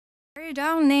You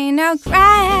don't need no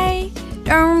cry,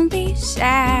 don't be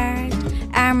sad.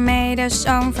 I made a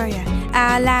song for you,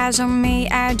 all eyes on me,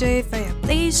 I do it for you.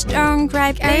 Please don't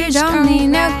cry, please don't need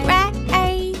no cry,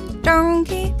 don't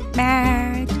get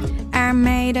mad. I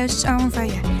made a song for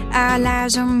you, all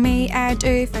eyes on me, I do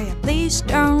it for you. Please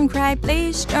don't cry,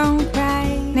 please don't cry.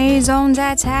 你总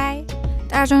在猜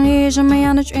她中意什么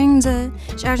样的裙子，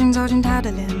小心走进她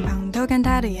的脸庞，偷看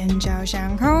她的眼角，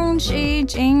像空气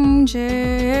静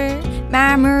止。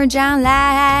麻木将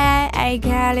来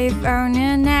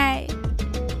California night，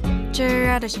 炙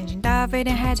热的心情到沸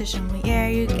点还在升温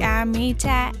 ，Yeah you got me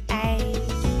tight，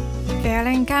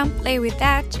 feeling complete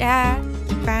without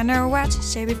ya。Find out what to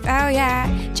say before ya，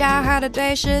 姣好的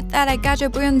对视带来感觉，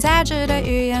不用再值得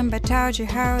语言把头记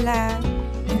好了。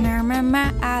You know my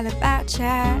mind all about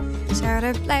ya. So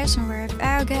the place and where it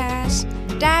focus.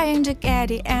 Dying to get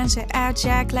the answer out,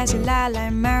 Jack. Let's la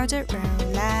like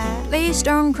Motorola. Please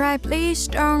don't cry, please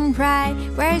don't cry.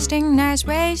 Wasting nights,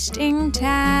 wasting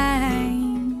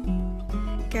time.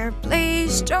 Girl,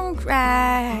 please don't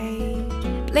cry.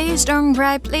 Please don't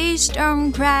cry, please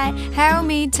don't cry. Hold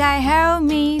me tight, hold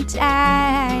me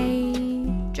tight.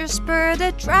 Just put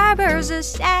the troubles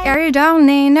aside. Girl, you don't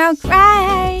need no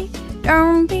cry.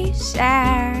 Don't be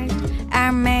sad. I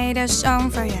made a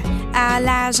song for you, all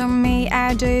eyes on me,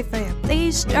 I do it for you.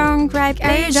 Please don't cry,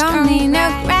 please don't need no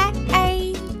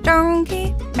cry, don't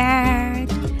get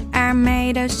mad. I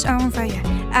made a song for you,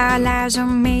 all eyes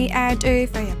on me, I do it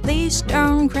for you. Please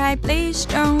don't cry, please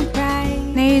don't cry.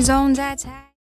 你总在猜。